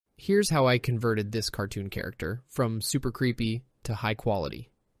Here's how I converted this cartoon character from super creepy to high quality,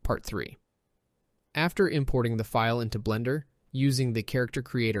 part 3. After importing the file into Blender, using the Character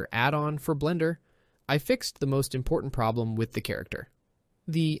Creator add-on for Blender, I fixed the most important problem with the character: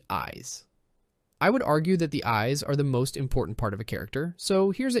 the eyes. I would argue that the eyes are the most important part of a character,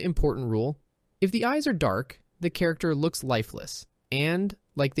 so here's an important rule. If the eyes are dark, the character looks lifeless, and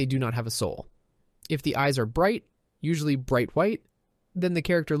like they do not have a soul. If the eyes are bright, usually bright white, then the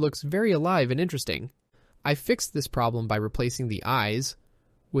character looks very alive and interesting. I fixed this problem by replacing the eyes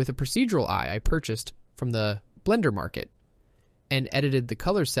with a procedural eye I purchased from the Blender Market, and edited the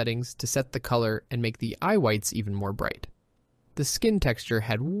color settings to set the color and make the eye whites even more bright. The skin texture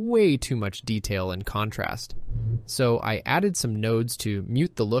had way too much detail and contrast, so I added some nodes to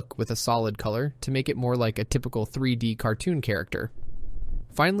mute the look with a solid color to make it more like a typical 3D cartoon character.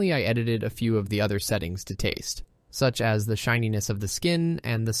 Finally, I edited a few of the other settings to taste, such as the shininess of the skin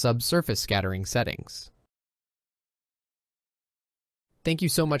and the subsurface scattering settings. Thank you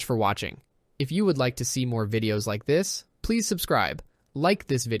so much for watching. If you would like to see more videos like this, please subscribe, like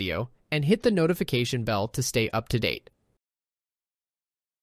this video, and hit the notification bell to stay up to date.